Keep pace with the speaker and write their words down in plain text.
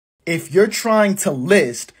If you're trying to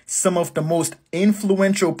list some of the most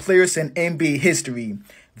influential players in NBA history,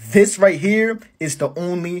 this right here is the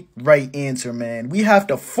only right answer, man. We have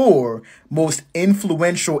the 4 most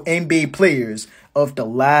influential NBA players of the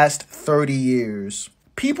last 30 years.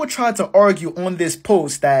 People tried to argue on this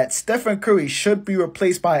post that Stephen Curry should be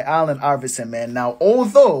replaced by Allen Iverson, man. Now,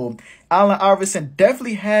 although Allen Iverson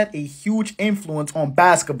definitely had a huge influence on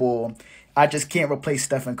basketball, I just can't replace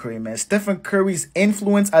Stephen Curry, man. Stephen Curry's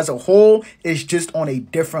influence as a whole is just on a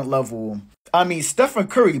different level. I mean, Stephen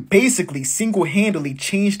Curry basically single-handedly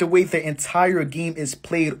changed the way the entire game is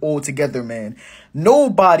played altogether, man.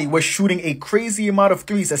 Nobody was shooting a crazy amount of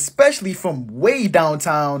threes, especially from way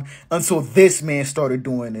downtown, until this man started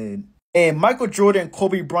doing it. And Michael Jordan,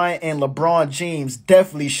 Kobe Bryant, and LeBron James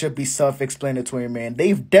definitely should be self-explanatory, man.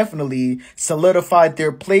 They've definitely solidified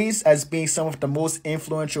their place as being some of the most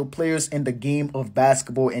influential players in the game of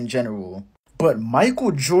basketball in general. But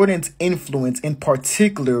Michael Jordan's influence in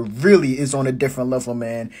particular really is on a different level,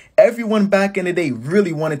 man. Everyone back in the day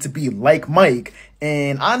really wanted to be like Mike.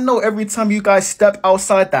 And I know every time you guys step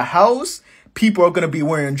outside the house, people are going to be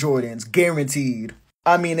wearing Jordans, guaranteed.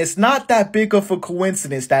 I mean, it's not that big of a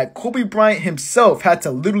coincidence that Kobe Bryant himself had to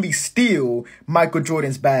literally steal Michael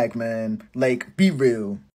Jordan's bag, man. Like, be real.